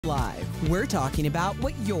Live, we're talking about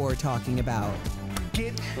what you're talking about.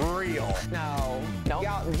 Get real. No.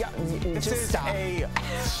 Y'all, this just is stop. a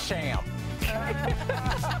sham.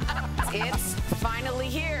 It's finally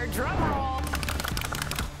here. Drum roll.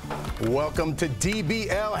 Welcome to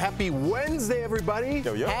DBL. Happy Wednesday, everybody.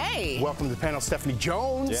 Yo, yo. Hey. Welcome to the panel, Stephanie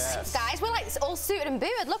Jones. Yes. Guys, we're like all suited and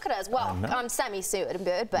booted. Look at us. Well, I'm semi-suited and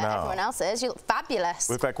booted, but everyone else is. You look fabulous.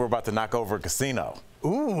 Look like we're about to knock over a casino.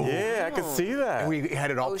 Ooh. Yeah, I can see that. And we had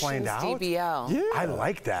it all planned out. DBL. Yeah. I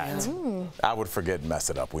like that. I would forget and mess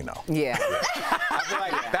it up, we know. Yeah. I'd be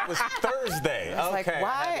like, that was Thursday. It's like,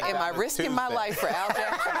 why am I risking my life for Al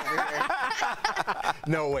Jackson over here?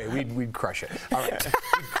 No way, we'd crush it. All right.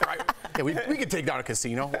 Yeah, we could take down a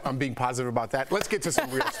casino. I'm being positive about that. Let's get to some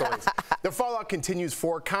real stories. The fallout continues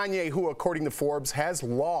for Kanye, who, according to Forbes, has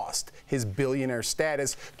lost his billionaire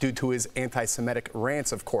status due to his anti-Semitic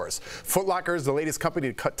rants, of course. Foot Locker is the latest company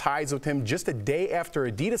to cut ties with him just a day after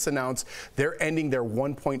Adidas announced they're ending their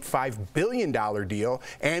 $1.5 billion deal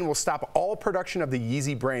and will stop all production of the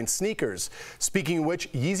Yeezy brand sneakers. Speaking of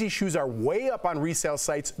which, Yeezy shoes are way up on resale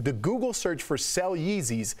sites. The Google search for Sell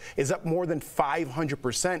Yeezys is up more than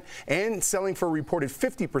 500% and selling for a reported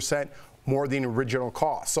 50% more than original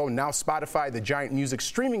cost. So now Spotify, the giant music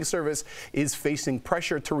streaming service, is facing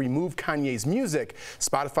pressure to remove Kanye's music.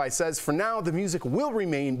 Spotify says for now the music will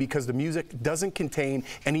remain because the music doesn't contain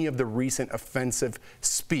any of the recent offensive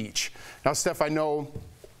speech. Now, Steph, I know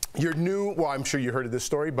you're new. Well, I'm sure you heard of this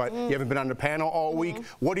story, but you haven't been on the panel all week.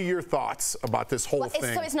 What are your thoughts about this whole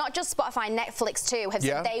thing? So it's not just Spotify, Netflix too have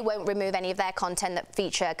said they won't remove any of their content that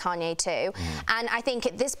feature Kanye too. And I think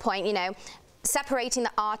at this point, you know, separating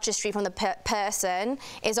the artistry from the person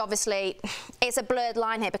is obviously, it's a blurred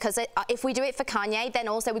line here, because if we do it for Kanye, then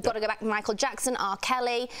also we've got to go back to Michael Jackson, R.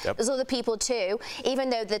 Kelly, there's other people too, even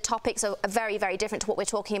though the topics are very, very different to what we're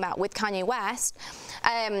talking about with Kanye West.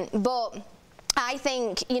 But I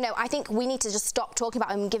think, you know, I think we need to just stop talking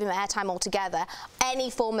about him and give him airtime altogether, any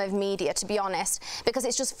form of media, to be honest, because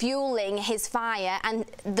it's just fueling his fire and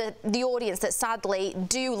the audience that sadly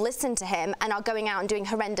do listen to him and are going out and doing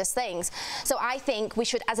horrendous things. So I think we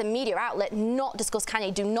should, as a media outlet, not discuss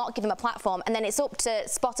Kanye, do not give him a platform, and then it's up to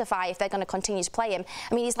Spotify if they're going to continue to play him.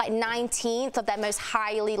 I mean, he's like 19th of their most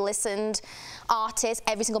highly listened artists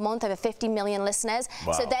every single month, over 50 million listeners.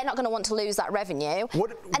 Wow. So they're not going to want to lose that revenue.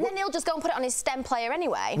 And then he'll just go and put it on his STEM player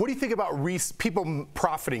anyway. What do you think about people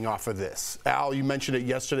profiting off of this? Al, you mentioned it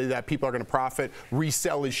yesterday that people are going to profit,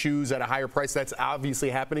 resell his shoes at a higher price. That's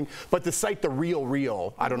obviously happening. But the site The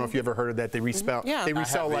Real, I don't know if you ever heard of that. They resell, they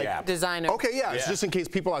resell like designer. Okay, yeah. Just in case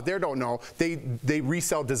people out there don't know, they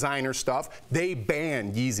resell designer stuff. They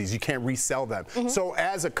ban Yeezys. You can't resell them. So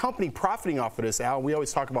as a company profiting off of this, Al, we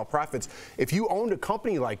always talk about profits. If you owned a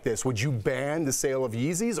company like this, would you ban the sale of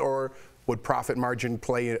Yeezys, or would profit margin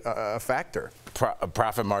play a factor?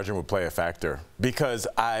 Profit margin would play a factor because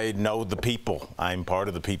I know the people. I'm part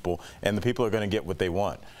of the people, and the people are going to get what they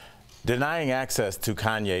want. Denying access to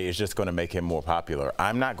Kanye is just going to make him more popular.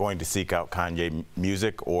 I'm not going to seek out Kanye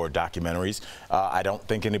music or documentaries. I don't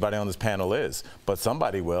think anybody on this panel is, but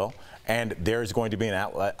somebody will, and there's going to be an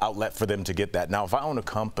outlet for them to get that. Now, if I own a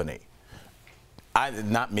company,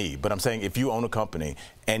 not me, but I'm saying if you own a company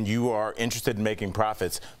and you are interested in making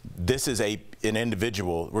profits, this is an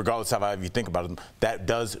individual, regardless of how you think about them, that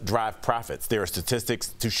does drive profits. There are statistics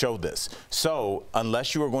to show this. So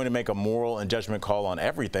unless you are going to make a moral and judgment call on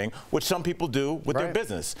everything, which some people do with their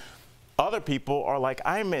business, other people are like,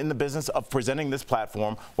 I'm in the business of presenting this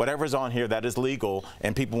platform, whatever's on here that is legal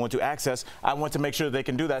and people want to access, I want to make sure they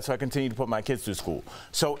can do that so I continue to put my kids through school.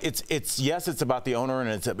 So yes, it's about the owner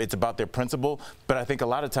and it's about their principle, but I think a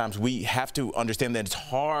lot of times we have to understand that it's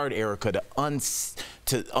hard, Erica,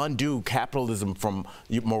 to undo capitalism from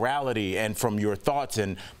morality and from your thoughts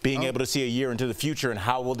and being able to see a year into the future and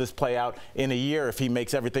how will this play out in a year if he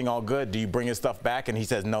makes everything all good. Do you bring his stuff back and he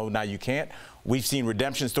says, no, now you can't? We've seen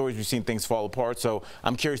redemption stories. We've seen things fall apart. So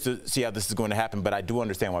I'm curious to see how this is going to happen, but I do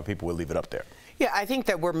understand why people would leave it up there. Yeah, I think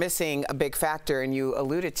that we're missing a big factor, and you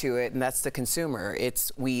alluded to it, and that's the consumer.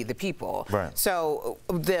 It's we, the people. Right. So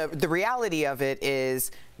the reality of it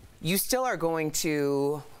is you still are going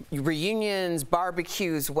to reunions,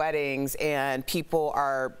 barbecues, weddings, and people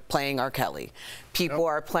are playing R. Kelly. People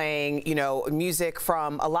are playing, you know, music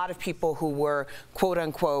from a lot of people who were, quote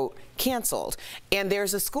unquote, canceled. And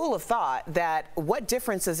there's a school of thought that what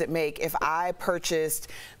difference does it make if I purchased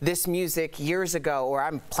this music years ago, or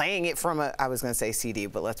I'm playing it from I was going to say CD,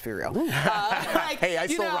 but let's be real. Like, hey, I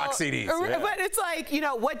still rock CDs. Yeah. But it's like,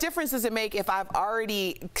 what difference does it make if I've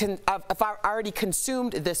already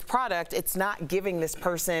consumed this product? It's not giving this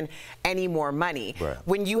person any more money. Right.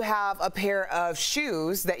 When you have a pair of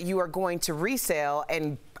shoes that you are going to resell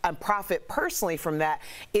and profit personally from that,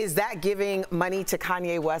 is that giving money to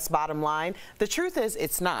Kanye West's bottom line? The truth is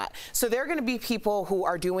it's not. So there are going to be people who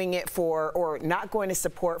are doing it for, or not going to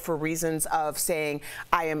support for reasons of saying,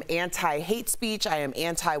 I am anti-hate speech, I am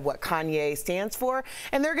anti what Kanye stands for.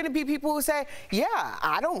 And there are going to be people who say, yeah,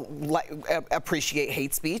 I don't appreciate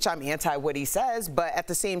hate speech, I'm anti what he says, but at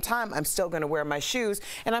the same time, I'm still going to wear my shoes,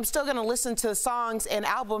 and I'm still going to listen to songs and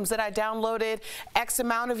albums that I downloaded X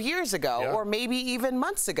amount of years ago, or maybe even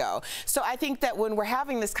months ago. So I think that when we're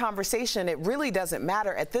having this conversation, it really doesn't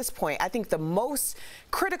matter at this point. I think the most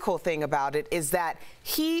critical thing about it is that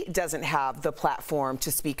he doesn't have the platform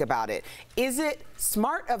to speak about it. Is it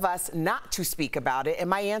smart of us not to speak about it? And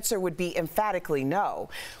my answer would be emphatically no.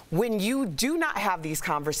 When you do not have these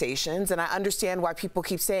conversations, and I understand why people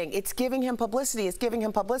keep saying it's giving him publicity, it's giving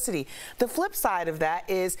him publicity. The flip side of that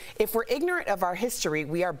is if we're ignorant of our history,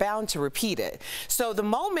 we are bound to repeat it. So the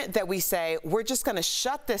moment that we say we're just going to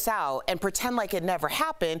shut this out and pretend like it never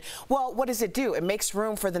happened, well, what does it do? It makes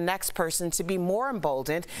room for the next person to be more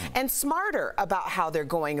emboldened and smarter about how they're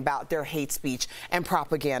going about their hate speech and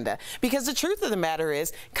propaganda. Because the truth of the matter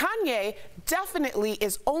is, Kanye definitely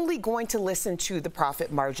is only going to listen to the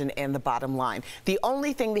profit margin and the bottom line. The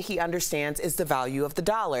only thing that he understands is the value of the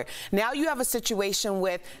dollar. Now you have a situation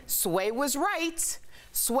with Sway was right.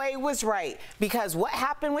 Sway was right, because what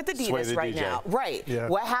happened with Adidas right now? Right. Yeah.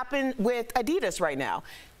 What happened with Adidas right now?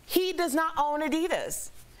 He does not own Adidas.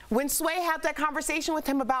 When Sway had that conversation with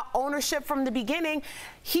him about ownership from the beginning,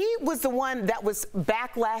 he was the one that was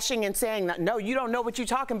backlashing and saying, no, you don't know what you're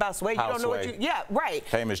talking about, Sway. You don't know what you, yeah, right.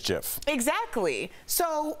 Famous GIF. Exactly.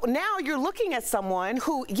 So now you're looking at someone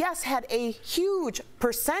who, yes, had a huge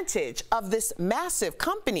percentage of this massive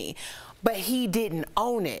company, but he didn't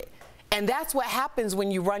own it. And that's what happens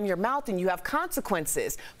when you run your mouth and you have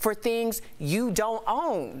consequences for things you don't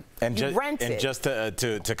own. And you rent it. And just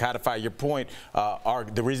to codify your point,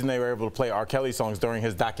 the reason they were able to play R. Kelly songs during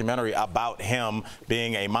his documentary about him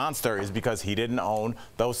being a monster is because he didn't own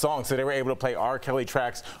those songs. So they were able to play R. Kelly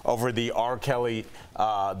tracks over the R. Kelly,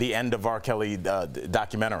 the end of R. Kelly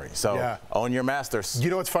documentary. So own your masters. You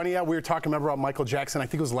know what's funny? We were talking about Michael Jackson, I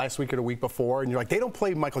think it was last week or the week before, and you're like, they don't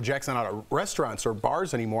play Michael Jackson out of restaurants or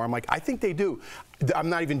bars anymore. I'm like, I think they do. I'm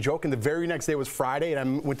not even joking. The very next day was Friday, and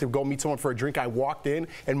I went to go meet someone for a drink. I walked in,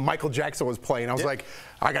 and Michael Jackson was playing. I was like,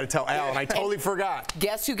 I got to tell Al, and I totally forgot.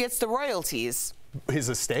 Guess who gets the royalties? His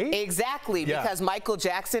estate? Exactly, because Michael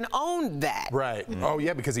Jackson owned that. Right. Oh,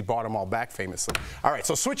 yeah, because he bought them all back famously. All right,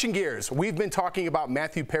 so switching gears, we've been talking about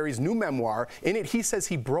Matthew Perry's new memoir. In it, he says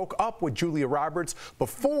he broke up with Julia Roberts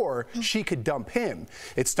before she could dump him.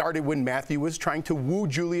 It started when Matthew was trying to woo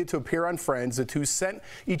Julia to appear on Friends. The two sent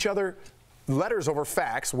each other letters over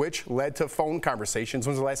fax, which led to phone conversations.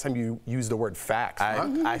 When's the last time you used the word fax?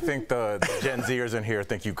 I think the Gen Zers in here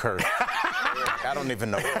think you curse. I don't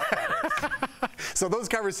even know what that is. So those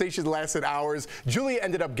conversations lasted hours. Julia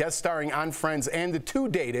ended up guest starring on Friends, and the two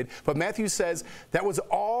dated, but Matthew says that was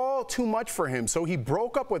all too much for him, so he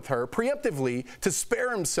broke up with her preemptively to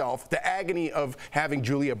spare himself the agony of having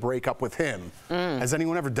Julia break up with him. Has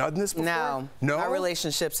anyone ever done this before? No. No? Our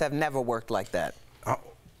relationships have never worked like that.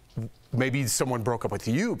 Maybe someone broke up with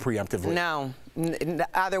you preemptively. No.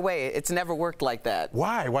 Either way, it's never worked like that.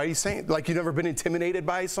 Why? Why are you saying? Like you've never been intimidated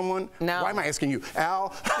by someone? No. Why am I asking you?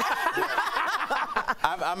 Al?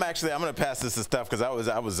 I'm going to pass this to Steph because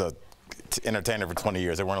I was a entertainer for 20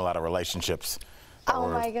 years. There weren't a lot of relationships that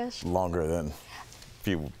were longer than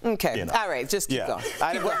few. Okay. You know. All right. Just keep going.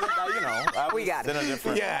 We got it.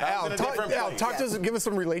 Al, talk to us. Give us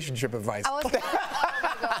some relationship advice. Oh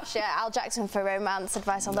gosh, yeah, Al Jackson for romance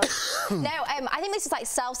advice on that. No, I think this is like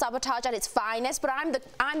self-sabotage at its finest, but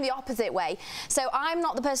I'm the opposite way. So I'm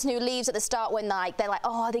not the person who leaves at the start when they're like,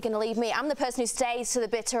 oh, are they going to leave me? I'm the person who stays to the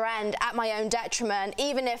bitter end at my own detriment,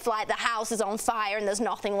 even if like the house is on fire and there's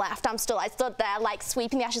nothing left. I stood there like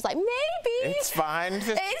sweeping the ashes, like maybe it's fine.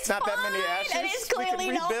 It's not fine. that many ashes. And it's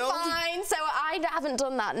clearly not fine. So I haven't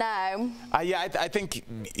done that. No. Yeah, I think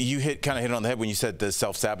you kind of hit it on the head when you said the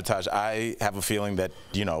self-sabotage. I have a feeling that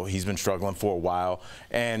he's been struggling for a while,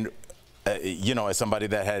 and as somebody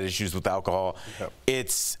that had issues with alcohol,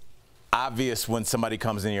 it's obvious when somebody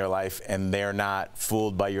comes in your life and they're not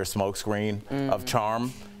fooled by your smokescreen of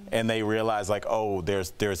charm and they realize like, oh,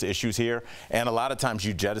 there's issues here. And a lot of times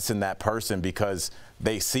you jettison that person because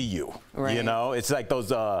they see you. Right. You know, it's like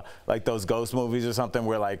those ghost movies or something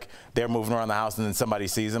where like they're moving around the house and then somebody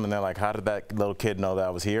sees them and they're like, how did that little kid know that I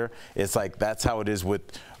was here? It's like that's how it is with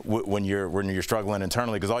when you're struggling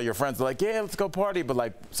internally, because all your friends are like, yeah, let's go party, but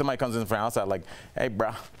like somebody comes in from outside like, hey,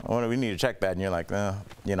 bro, we need to check that, and you're like,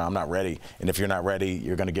 you know, I'm not ready. And if you're not ready,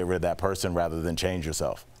 you're going to get rid of that person rather than change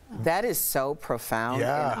yourself. That is so profound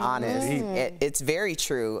and honest. It's very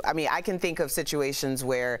true. I mean, I can think of situations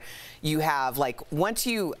where you have, like,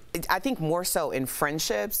 I think more so in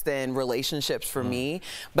friendships than relationships for me,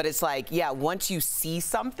 but it's like, yeah, once you see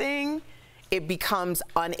something, it becomes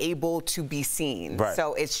unable to be seen. Right.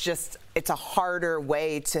 So it's a harder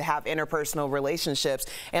way to have interpersonal relationships.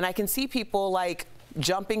 And I can see people like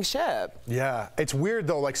jumping ship. Yeah, it's weird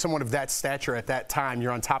though, like someone of that stature at that time,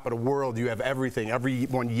 you're on top of the world, you have everything,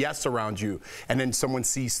 everyone yes around you, and then someone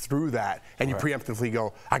sees through that, and you preemptively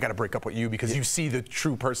go, I gotta break up with you because you see the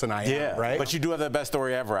true person I am, right? But you do have the best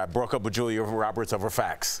story ever. I broke up with Julia Roberts over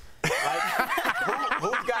facts. Like,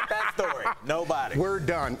 who's got that story? Nobody. We're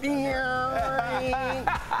done.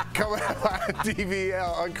 Coming up on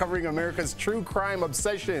DBL, uncovering America's true crime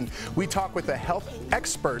obsession. We talk with a health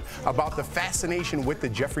expert about the fascination with the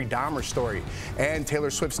Jeffrey Dahmer story. And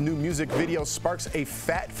Taylor Swift's new music video sparks a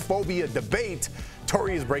fat phobia debate.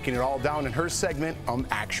 Tori is breaking it all down in her segment,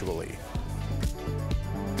 Actually.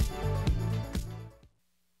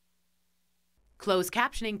 Closed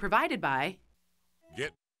captioning provided by...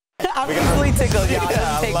 I'm easily tickled, y'all.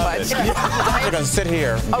 Doesn't take much. We're gonna sit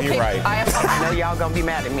here and be right. I know y'all gonna be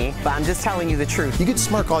mad at me, but I'm just telling you the truth. You can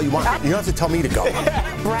smirk all you want. You don't have to tell me to go.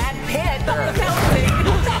 Brad Pitt, don't tell me.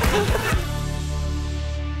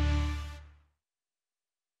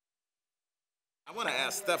 I want to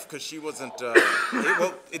ask Steph because she wasn't.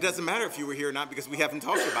 Well, it doesn't matter if you were here or not because we haven't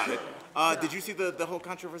talked about it. Did you see the whole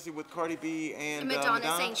controversy with Cardi B and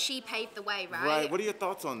Madonna saying she paved the way, right? Right. What are your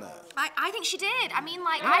thoughts on that? I think she did. I mean,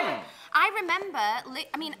 like, I remember,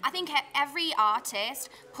 I think every artist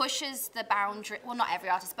pushes the boundary, well, not every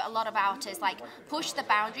artist, but a lot of artists, like, push the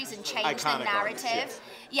boundaries and change the narrative,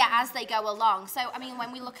 as they go along. So, I mean,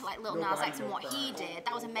 when we look at, like, Lil Nas X and what he did,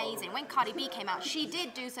 that was amazing. When Cardi B came out, she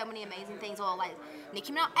did do so many amazing things, or, like,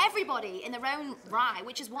 Nicki Minaj, everybody in their own right,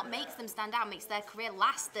 which is what makes them stand out, makes their career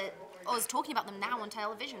last, that us talking about them now on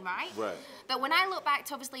television, right? Right. But when I look back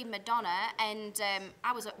to, obviously, Madonna, and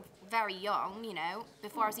I was very young, you know,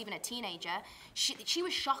 before I was even a teenager, she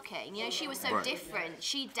was shocking, you know, she was so different.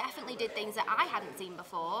 She definitely did things that I hadn't seen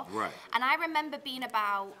before. Right. And I remember being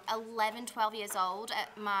about 11, 12 years old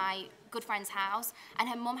at my good friend's house, and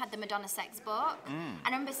her mum had the Madonna sex book. And I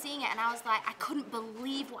remember seeing it, and I was like, I couldn't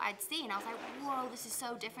believe what I'd seen. I was like, whoa, this is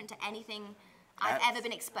so different to anything I've ever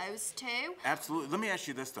been exposed to. Absolutely. Let me ask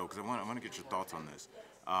you this though, because I want to get your thoughts on this.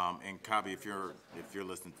 And Kabi, if you're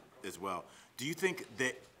listening as well, do you think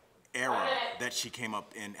the era that she came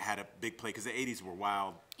up in had a big play? Because the '80s were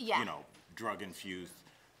wild, you know, drug infused,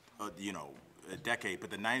 you know, a decade. But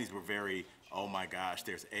the '90s were very, oh my gosh,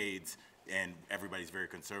 there's AIDS, and everybody's very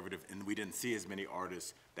conservative, and we didn't see as many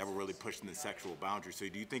artists that were really pushing the sexual boundary. So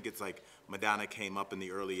do you think it's like Madonna came up in the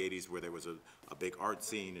early '80s where there was a big art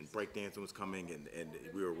scene and breakdancing was coming, and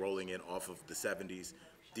we were rolling in off of the '70s?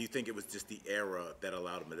 Do you think it was just the era that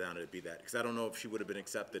allowed Madonna to be that? Because I don't know if she would have been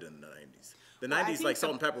accepted in the '90s. The '90s, like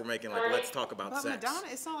Salt and Pepper were making, like, let's talk about sex. Madonna,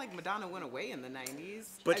 it's not like Madonna went away in the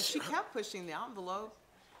 '90s. But she kept pushing the envelope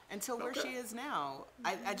until where she is now.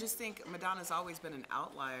 I just think Madonna's always been an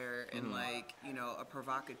outlier and, like, you know, a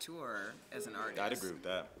provocateur as an artist. I'd agree with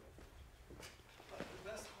that.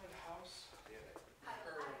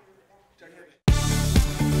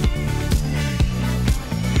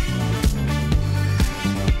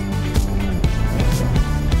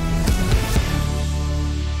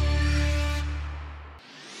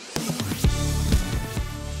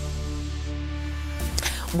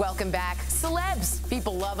 Welcome back. Celebs.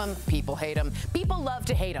 People love them, people hate them. People love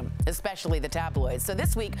to hate them, especially the tabloids. So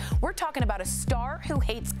this week, we're talking about a star who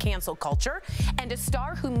hates cancel culture and a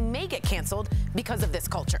star who may get canceled because of this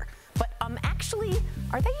culture. But actually,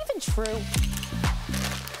 are they even true?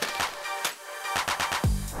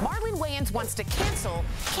 Marlon Wayans wants to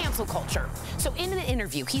cancel culture. So in an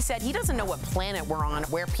interview, he said he doesn't know what planet we're on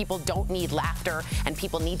where people don't need laughter and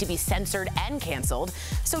people need to be censored and canceled.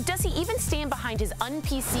 So does he even stand behind his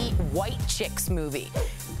un-PC White Chicks movie?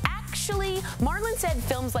 Actually, Marlon said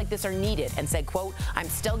films like this are needed and said, quote, I'm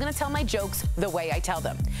still gonna tell my jokes the way I tell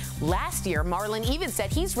them. Last year, Marlon even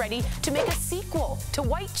said he's ready to make a sequel to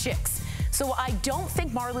White Chicks. So So I don't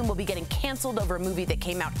think Marlon will be getting canceled over a movie that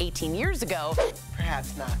came out 18 years ago.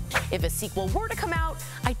 Perhaps not. If a sequel were to come out,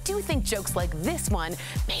 I do think jokes like this one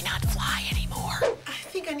may not fly anymore. I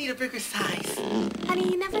think I need a bigger size. Honey,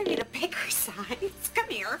 you never need a bigger size. Come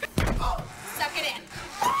here. Oh, suck it in.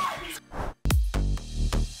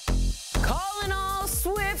 Calling all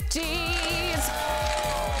Swifties.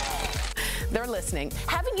 They're listening.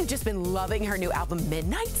 Haven't you just been loving her new album,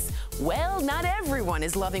 Midnights? Well, not everyone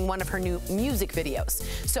is loving one of her new music videos.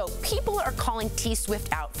 So people are calling T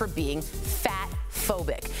Swift out for being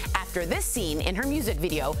fat-phobic after this scene in her music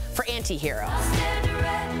video for Antihero.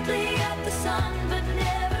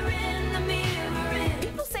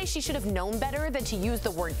 People say she should have known better than to use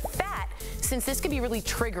the word fat, since this could be really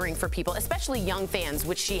triggering for people, especially young fans,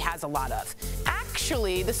 which she has a lot of.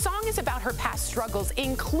 Actually, the song is about her past struggles,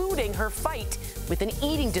 including her fight with an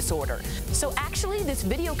eating disorder. So actually, this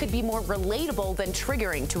video could be more relatable than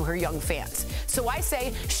triggering to her young fans. So I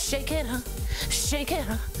say, shake it, huh? Shake it,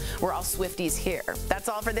 huh? We're all Swifties here. That's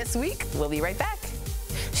all for this week. We'll be right back.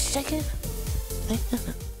 Shake it.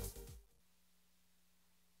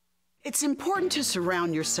 It's important to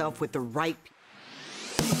surround yourself with the right people.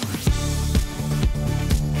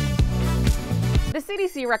 The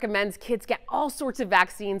CDC recommends kids get all sorts of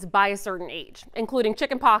vaccines by a certain age, including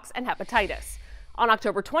chickenpox and hepatitis. On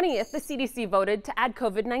October 20th, the CDC voted to add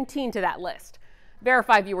COVID-19 to that list.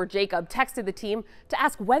 Verify viewer Jacob texted the team to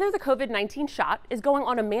ask whether the COVID-19 shot is going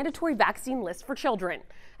on a mandatory vaccine list for children.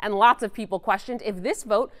 And lots of people questioned if this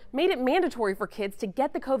vote made it mandatory for kids to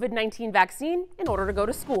get the COVID-19 vaccine in order to go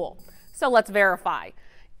to school. So let's verify.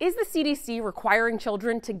 Is the CDC requiring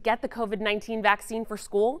children to get the COVID-19 vaccine for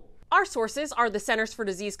school? Our sources are the Centers for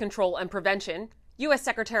Disease Control and Prevention, U.S.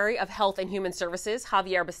 Secretary of Health and Human Services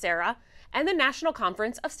Javier Becerra, and the National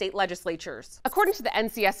Conference of State Legislatures. According to the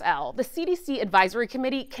NCSL, the CDC Advisory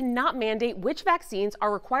Committee cannot mandate which vaccines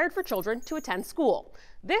are required for children to attend school.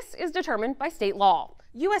 This is determined by state law.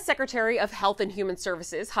 U.S. Secretary of Health and Human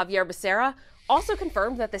Services Javier Becerra also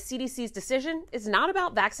confirmed that the CDC's decision is not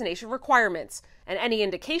about vaccination requirements, and any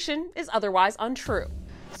indication is otherwise untrue.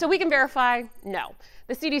 So we can verify, no,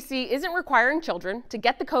 the CDC isn't requiring children to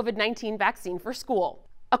get the COVID-19 vaccine for school.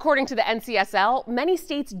 According to the NCSL, many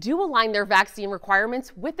states do align their vaccine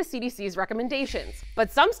requirements with the CDC's recommendations. But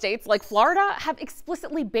some states, like Florida, have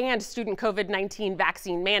explicitly banned student COVID-19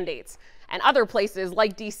 vaccine mandates. And other places,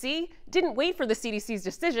 like DC, didn't wait for the CDC's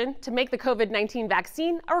decision to make the COVID-19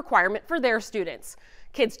 vaccine a requirement for their students.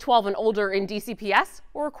 Kids 12 and older in DCPS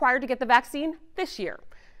were required to get the vaccine this year.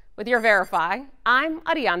 With your Verify, I'm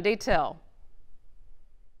Ariande Till.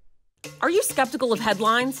 Are you skeptical of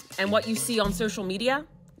headlines and what you see on social media?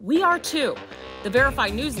 We are too. The Verify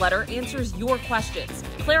newsletter answers your questions,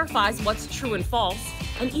 clarifies what's true and false,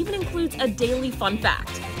 and even includes a daily fun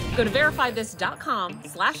fact. Go to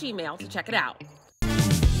verifythis.com/email to check it out.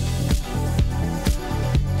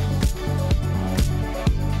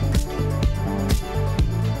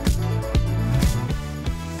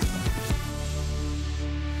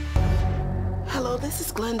 Hello, this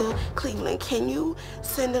is Glenda Cleveland. Can you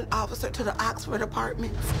send an officer to the Oxford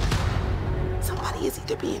Apartments? Somebody is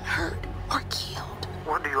either being hurt or killed.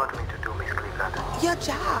 What do you want me to do, Miss Cleveland? Your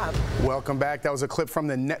job. Welcome back. That was a clip from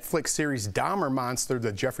the Netflix series Dahmer Monster,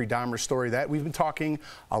 the Jeffrey Dahmer story that we've been talking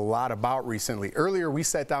a lot about recently. Earlier, we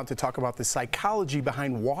sat down to talk about the psychology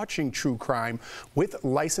behind watching true crime with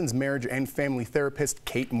licensed marriage and family therapist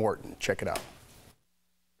Kate Morton. Check it out.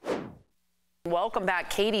 Welcome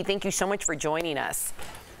back, Katie. Thank you so much for joining us.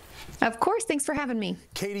 Of course. Thanks for having me.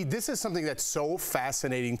 Katie, this is something that's so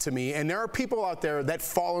fascinating to me. And there are people out there that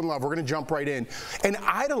fall in love. We're going to jump right in and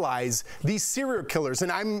idolize these serial killers.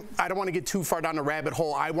 And I don't want to get too far down the rabbit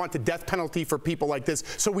hole. I want the death penalty for people like this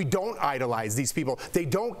so we don't idolize these people. They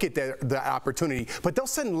don't get the opportunity. But they'll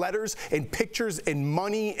send letters and pictures and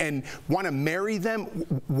money and want to marry them.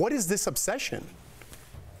 What is this obsession?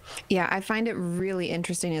 Yeah, I find it really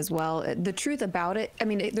interesting as well. The truth about it, I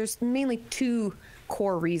mean, there's mainly two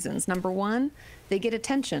core reasons. Number one, they get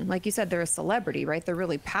attention. Like you said, they're a celebrity, right? They're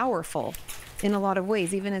really powerful in a lot of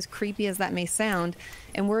ways, even as creepy as that may sound.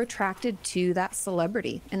 And we're attracted to that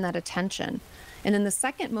celebrity and that attention. And then the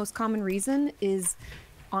second most common reason is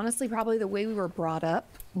honestly probably the way we were brought up,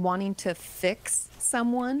 wanting to fix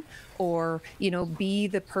someone or, you know, be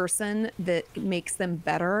the person that makes them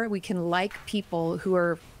better. We can like people who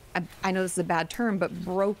are, I know this is a bad term, but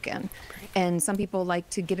broken. And some people like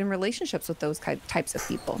to get in relationships with those types of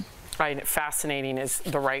people. Right, fascinating is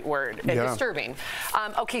the right word. Yeah. Disturbing.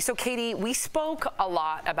 Okay, so Katie, we spoke a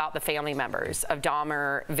lot about the family members of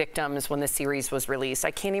Dahmer victims when the series was released.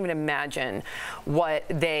 I can't even imagine what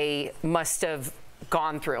they must have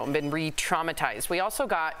gone through and been re-traumatized. We also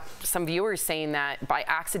got some viewers saying that by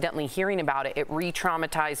accidentally hearing about it, it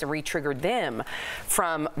re-traumatized and re-triggered them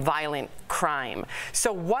from violent crime.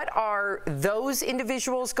 So what are those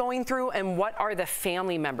individuals going through, and what are the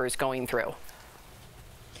family members going through?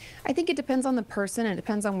 I think it depends on the person, and it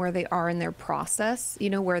depends on where they are in their process, you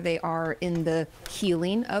know, where they are in the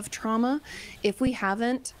healing of trauma. If we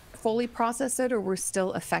haven't fully processed it, or we're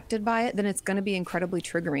still affected by it, then it's going to be incredibly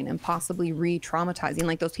triggering and possibly re-traumatizing.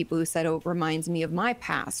 Like those people who said, oh, it reminds me of my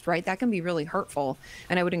past, right? That can be really hurtful.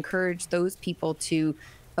 And I would encourage those people to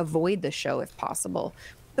avoid the show if possible.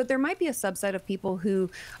 But there might be a subset of people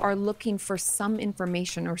who are looking for some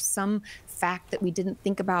information or some fact that we didn't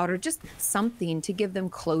think about, or just something to give them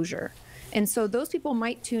closure. And so those people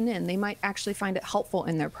might tune in. They might actually find it helpful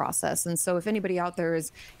in their process. And so if anybody out there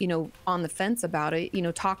is, you know, on the fence about it, you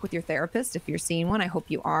know, talk with your therapist if you're seeing one. I hope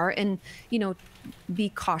you are. And, you know, be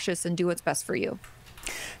cautious and do what's best for you.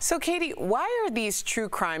 So, Katie, why are these true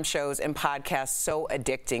crime shows and podcasts so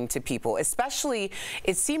addicting to people? Especially,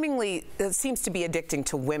 it seems to be addicting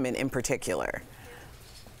to women in particular.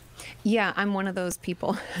 Yeah, I'm one of those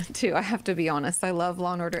people too. I have to be honest. I love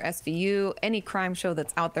Law & Order SVU. Any crime show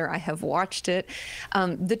that's out there, I have watched it.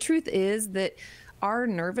 The truth is that our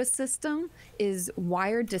nervous system is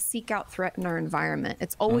wired to seek out threat in our environment.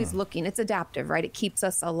 It's always looking. It's adaptive, right? It keeps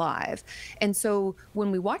us alive. And so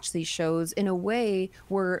when we watch these shows, in a way,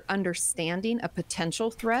 we're understanding a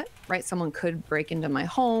potential threat, right? Someone could break into my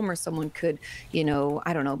home, or someone could, you know,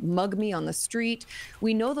 I don't know, mug me on the street.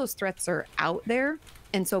 We know those threats are out there.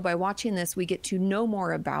 And so by watching this, we get to know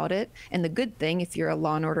more about it. And the good thing, if you're a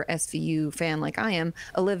Law & Order SVU fan like I am,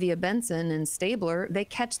 Olivia Benson and Stabler, they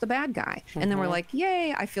catch the bad guy. And then we're like,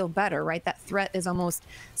 yay, I feel better, right? That threat is almost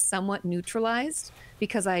somewhat neutralized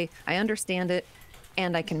because I understand it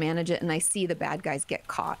and I can manage it, and I see the bad guys get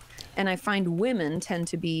caught. And I find women tend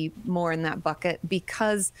to be more in that bucket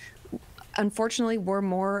because, unfortunately, we're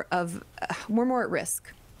more at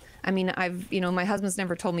risk. I mean, my husband's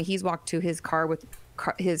never told me he's walked to his car with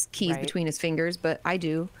his keys between his fingers, but I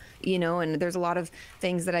do, you know, and there's a lot of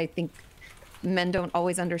things that I think men don't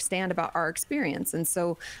always understand about our experience. And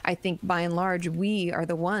so I think by and large, we are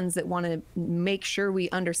the ones that want to make sure we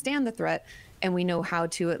understand the threat and we know how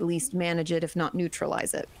to at least manage it, if not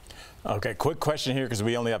neutralize it. Okay, quick question here because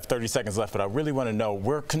we only have 30 seconds left, but I really want to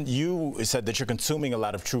know, you said that you're consuming a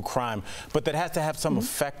lot of true crime, but that has to have some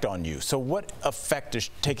effect on you. So what effect does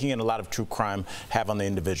taking in a lot of true crime have on the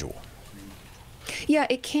individual? Yeah,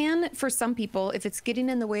 it can for some people. If it's getting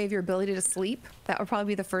in the way of your ability to sleep, that would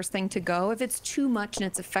probably be the first thing to go. If it's too much and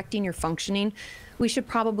it's affecting your functioning, we should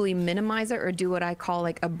probably minimize it or do what I call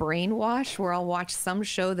like a brainwash, where I'll watch some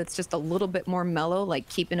show that's just a little bit more mellow, like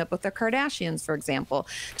Keeping Up with the Kardashians, for example,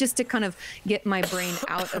 just to kind of get my brain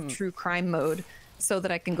out of true crime mode so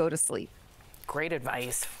that I can go to sleep. Great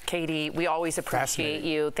advice. Katie, we always appreciate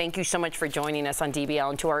you. Thank you so much for joining us on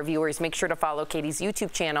DBL. And to our viewers, make sure to follow Katie's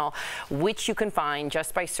YouTube channel, which you can find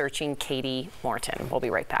just by searching Katie Morton. We'll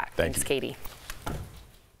be right back. Thanks, Katie.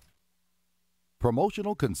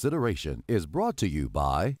 Promotional consideration is brought to you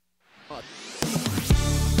by...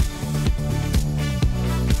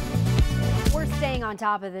 We're staying on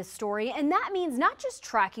top of this story, and that means not just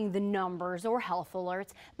tracking the numbers or health alerts,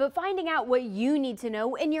 but finding out what you need to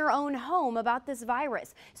know in your own home about this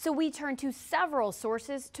virus. So we turn to several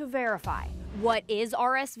sources to verify. What is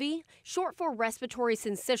RSV? Short for respiratory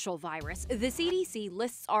syncytial virus, the CDC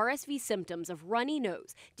lists RSV symptoms of runny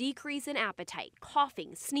nose, decrease in appetite,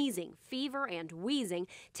 coughing, sneezing, fever, and wheezing,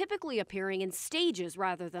 typically appearing in stages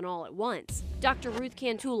rather than all at once. Dr. Ruth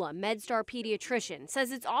Cantula, MedStar pediatrician,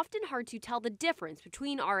 says it's often hard to tell the difference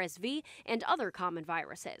between RSV and other common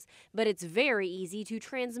viruses, but it's very easy to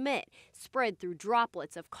transmit, spread through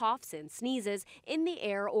droplets of coughs and sneezes in the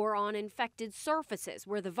air or on infected surfaces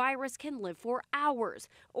where the virus can live for hours,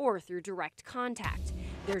 or through direct contact.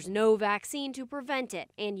 There's no vaccine to prevent it,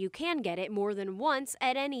 and you can get it more than once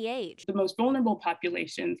at any age. The most vulnerable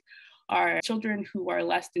populations are children who are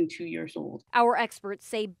less than 2 years old. Our experts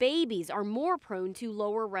say babies are more prone to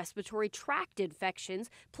lower respiratory tract infections,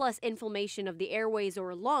 plus inflammation of the airways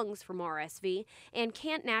or lungs from RSV, and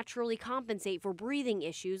can't naturally compensate for breathing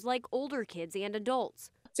issues like older kids and adults.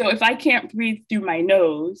 So if I can't breathe through my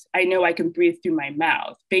nose, I know I can breathe through my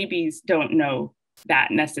mouth. Babies don't know that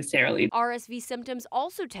necessarily. RSV symptoms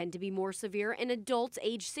also tend to be more severe in adults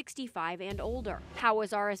age 65 and older. How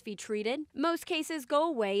is RSV treated? Most cases go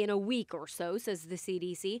away in a week or so, says the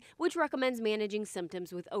CDC, which recommends managing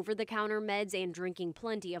symptoms with over-the-counter meds and drinking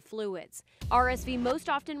plenty of fluids. RSV most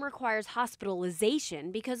often requires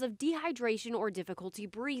hospitalization because of dehydration or difficulty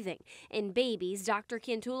breathing. In babies, Dr.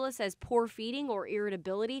 Cantula says poor feeding or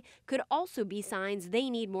irritability could also be signs they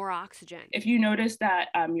need more oxygen. If you notice that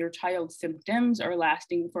your child's symptoms are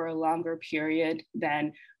lasting for a longer period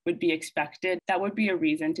than would be expected, that would be a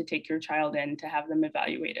reason to take your child in to have them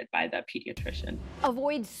evaluated by the pediatrician.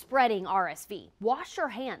 Avoid spreading RSV. Wash your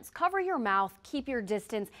hands, cover your mouth, keep your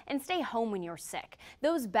distance, and stay home when you're sick.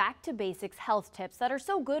 Those back to basics health tips that are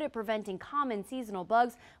so good at preventing common seasonal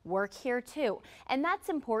bugs work here too. And that's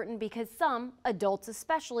important because some, adults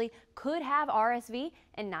especially, could have RSV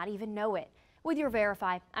and not even know it. With your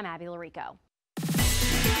Verify, I'm Abby Larico.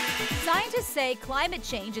 Scientists say climate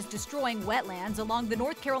change is destroying wetlands along the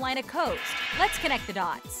North Carolina coast. Let's connect the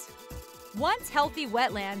dots. Once healthy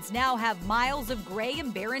wetlands now have miles of gray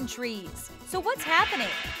and barren trees. So what's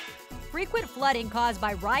happening? Frequent flooding caused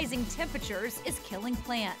by rising temperatures is killing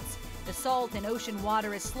plants. The salt in ocean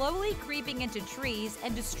water is slowly creeping into trees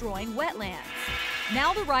and destroying wetlands.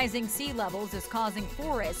 Now the rising sea levels is causing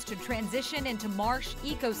forests to transition into marsh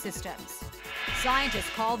ecosystems.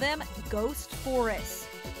 Scientists call them ghost forests.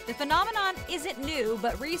 The phenomenon isn't new,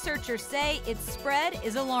 but researchers say its spread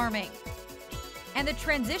is alarming. And the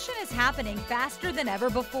transition is happening faster than ever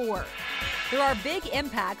before. There are big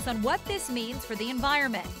impacts on what this means for the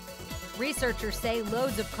environment. Researchers say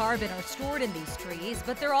loads of carbon are stored in these trees,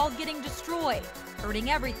 but they're all getting destroyed, hurting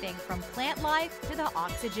everything from plant life to the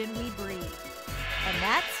oxygen we breathe. And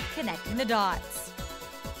that's connecting the dots.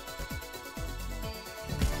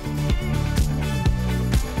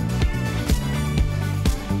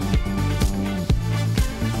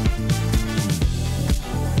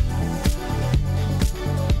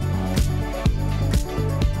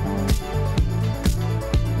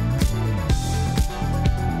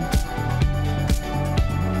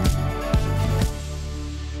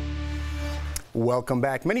 Welcome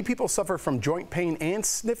back. Many people suffer from joint pain and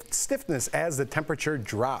stiffness as the temperature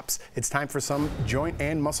drops. It's time for some joint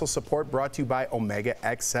and muscle support brought to you by Omega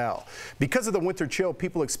XL. Because of the winter chill,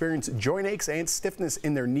 people experience joint aches and stiffness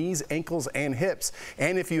in their knees, ankles, and hips.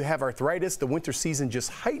 And if you have arthritis, the winter season just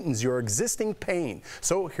heightens your existing pain.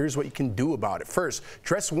 So here's what you can do about it. First,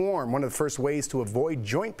 dress warm. One of the first ways to avoid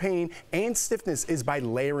joint pain and stiffness is by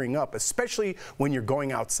layering up, especially when you're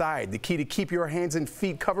going outside. The key to keep your hands and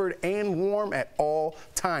feet covered and warm at all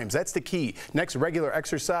times. That's the key. Next, regular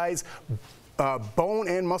exercise. Bone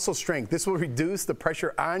and muscle strength. This will reduce the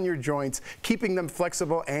pressure on your joints, keeping them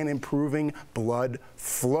flexible and improving blood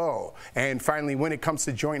flow. And finally, when it comes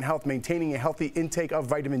to joint health, maintaining a healthy intake of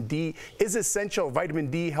vitamin D is essential.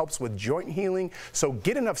 Vitamin D helps with joint healing, so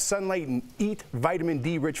get enough sunlight and eat vitamin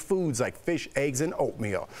D-rich foods like fish, eggs, and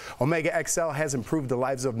oatmeal. Omega XL has improved the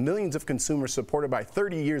lives of millions of consumers, supported by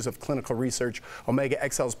 30 years of clinical research. Omega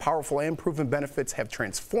XL's powerful and proven benefits have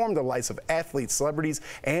transformed the lives of athletes, celebrities,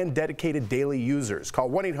 and dedicated daily users. Call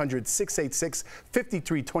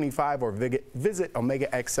 1-800-686-5325 or visit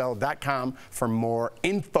OmegaXL.com for more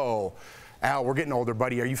info. Al, we're getting older,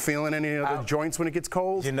 buddy. Are you feeling any of the joints when it gets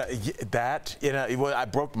cold? You know, I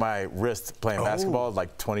broke my wrist playing basketball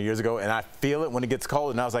like 20 years ago, and I feel it when it gets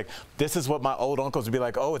cold. And I was like, this is what my old uncles would be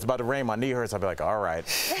like, oh, it's about to rain, my knee hurts. I'd be like, all right.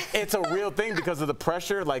 It's a real thing because of the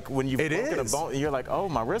pressure. Like when you've broken a bone, you're like, oh,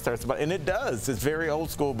 my wrist hurts. And it does. It's very old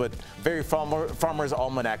school, but very farmer's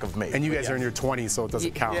almanac of me. And you guys are in your 20s, so it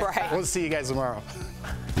doesn't count. Right. We'll see you guys tomorrow.